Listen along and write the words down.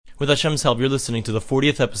With Hashem's help, you're listening to the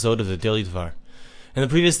 40th episode of the Daily Dvar. In the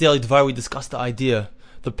previous Daily Dvar, we discussed the idea,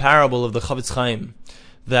 the parable of the Chavetz Chaim,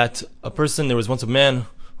 that there was once a man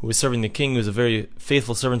who was serving the king, who was a very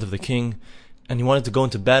faithful servant of the king, and he wanted to go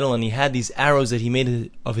into battle, and he had these arrows that he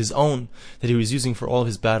made of his own, that he was using for all of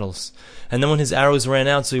his battles. And then when his arrows ran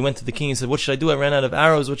out, so he went to the king and said, "What should I do? I ran out of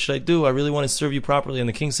arrows. What should I do? I really want to serve you properly." And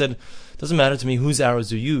the king said, "It doesn't matter to me whose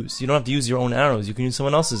arrows you use. You don't have to use your own arrows. You can use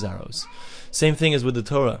someone else's arrows." Same thing as with the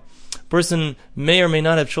Torah. A person may or may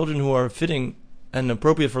not have children who are fitting and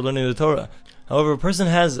appropriate for learning the Torah. However, a person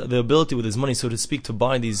has the ability with his money, so to speak, to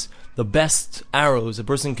buy the best arrows. A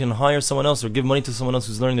person can hire someone else or give money to someone else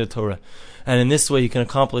who's learning the Torah. And in this way, he can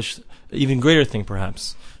accomplish an even greater thing,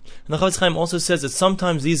 perhaps. And the Chavetz Chaim also says that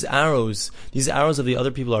sometimes these arrows of the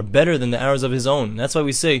other people are better than the arrows of his own. That's why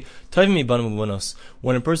we say, Tovim mibanim ubanos.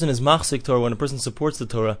 When a person is machzik Torah, when a person supports the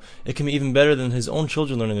Torah, it can be even better than his own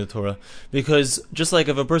children learning the Torah. Because just like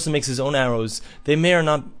if a person makes his own arrows, they may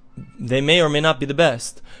or may not be the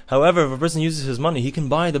best. However, if a person uses his money, he can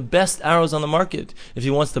buy the best arrows on the market if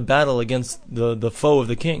he wants to battle against the foe of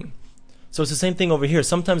the king. So it's the same thing over here.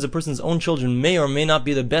 Sometimes a person's own children may or may not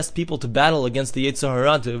be the best people to battle against the Yetzer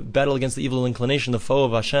Hara, to battle against the evil inclination, the foe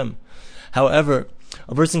of Hashem. However,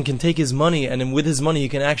 a person can take his money, and with his money he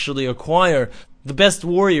can actually acquire the best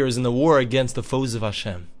warriors in the war against the foes of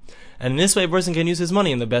Hashem. And in this way a person can use his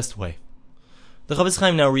money in the best way. The Chavetz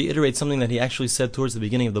Chaim now reiterates something that he actually said towards the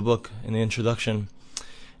beginning of the book, in the introduction.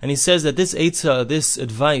 And he says that this Eitzah, this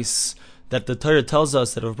advice that the Torah tells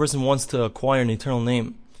us, that if a person wants to acquire an eternal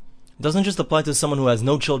name, doesn't just apply to someone who has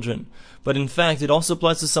no children, but in fact it also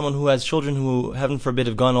applies to someone who has children who, heaven forbid,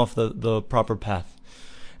 have gone off the proper path.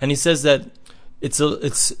 And he says that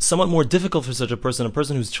it's somewhat more difficult for such a person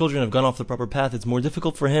whose children have gone off the proper path. It's more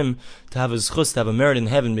difficult for him to have a zchus, to have a merit in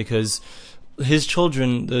heaven, because his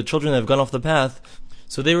children, the children that have gone off the path,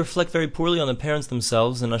 so they reflect very poorly on the parents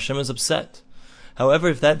themselves, and Hashem is upset. However,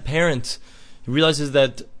 if that parent realizes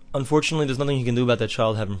that unfortunately there's nothing he can do about that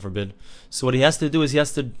child, heaven forbid, so what he has to do is he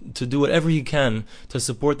has to do whatever he can to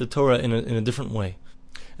support the Torah in a different way.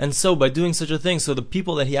 And so by doing such a thing, so the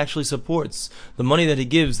people that he actually supports, the money that he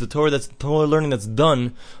gives, the Torah learning that's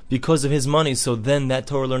done because of his money, so then that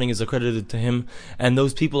Torah learning is accredited to him, and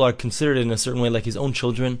those people are considered in a certain way like his own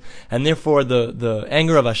children, and therefore the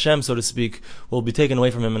anger of Hashem, so to speak, will be taken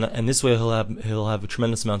away from him, and this way he'll have a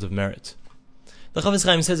tremendous amount of merit. The Chavetz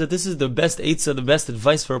Chaim says that this is the best eitzah, the best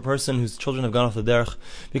advice for a person whose children have gone off the derech,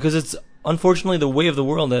 because it's unfortunately the way of the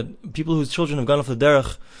world that people whose children have gone off the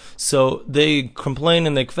derech, so they complain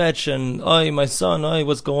and they kvetch, and "Ay, my son, ay,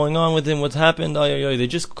 what's going on with him, what's happened, ay, they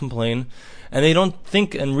just complain, and they don't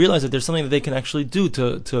think and realize that there's something that they can actually do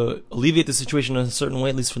to alleviate the situation in a certain way,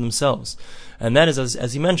 at least for themselves. And that is,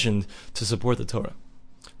 as he mentioned, to support the Torah.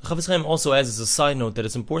 The Chavetz Chaim also adds as a side note that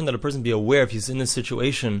it's important that a person be aware, if he's in this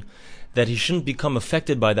situation, that he shouldn't become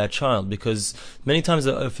affected by that child, because many times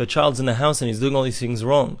if a child's in the house and he's doing all these things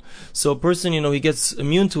wrong, so a person, he gets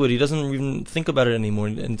immune to it, he doesn't even think about it anymore,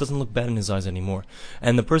 and it doesn't look bad in his eyes anymore.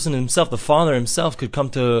 And the person himself, the father himself, could come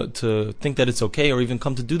to think that it's okay, or even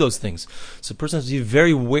come to do those things. So a person has to be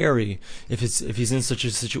very wary if he's in such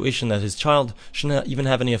a situation that his child shouldn't even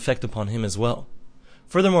have any effect upon him as well.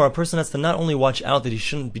 Furthermore, a person has to not only watch out that he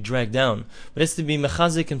shouldn't be dragged down, but has to be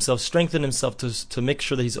mechazik himself, strengthen himself to make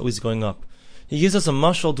sure that he's always going up. He gives us a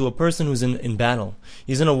mashal to a person who's in battle.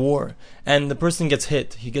 He's in a war, and the person gets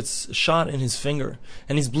hit. He gets shot in his finger,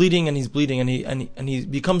 and he's bleeding, and he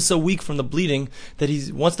becomes so weak from the bleeding that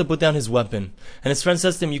he wants to put down his weapon. And his friend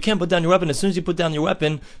says to him, "You can't put down your weapon. As soon as you put down your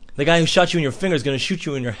weapon, the guy who shot you in your finger is going to shoot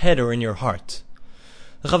you in your head or in your heart."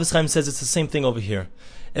 The Chavetz Chaim says it's the same thing over here.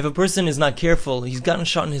 If a person is not careful, he's gotten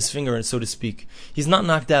shot in his finger, so to speak. He's not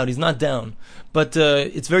knocked out, he's not down. But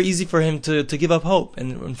it's very easy for him to give up hope,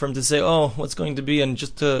 and for him to say, "Oh, what's going to be," and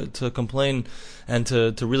just to complain, and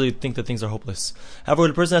to really think that things are hopeless. However,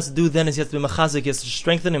 what a person has to do then is he has to be machazik, he has to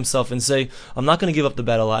strengthen himself and say, "I'm not going to give up the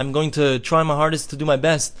battle, I'm going to try my hardest to do my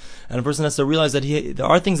best." And a person has to realize that there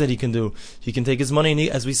are things that he can do. He can take his money, and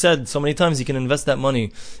as we said so many times, he can invest that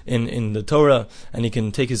money in the Torah, and he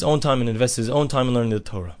can take his own time and invest his own time in learning the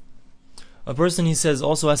Torah. A person, he says,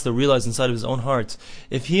 also has to realize inside of his own heart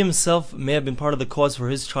if he himself may have been part of the cause for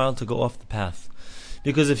his child to go off the path.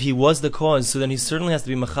 Because if he was the cause, so then he certainly has to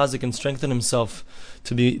be machazik and strengthen himself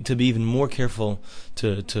to be even more careful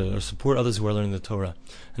to support others who are learning the Torah.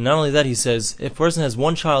 And not only that, he says, if a person has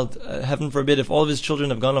one child, heaven forbid, if all of his children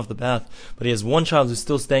have gone off the path, but he has one child who's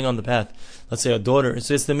still staying on the path, let's say a daughter,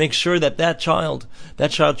 so it's to make sure that that child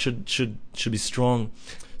should be strong.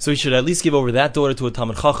 So he should at least give over that daughter to a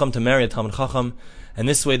Talmid Chacham, to marry a Talmid Chacham, and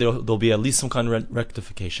this way there'll be at least some kind of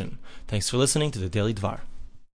rectification. Thanks for listening to the Daily Dvar.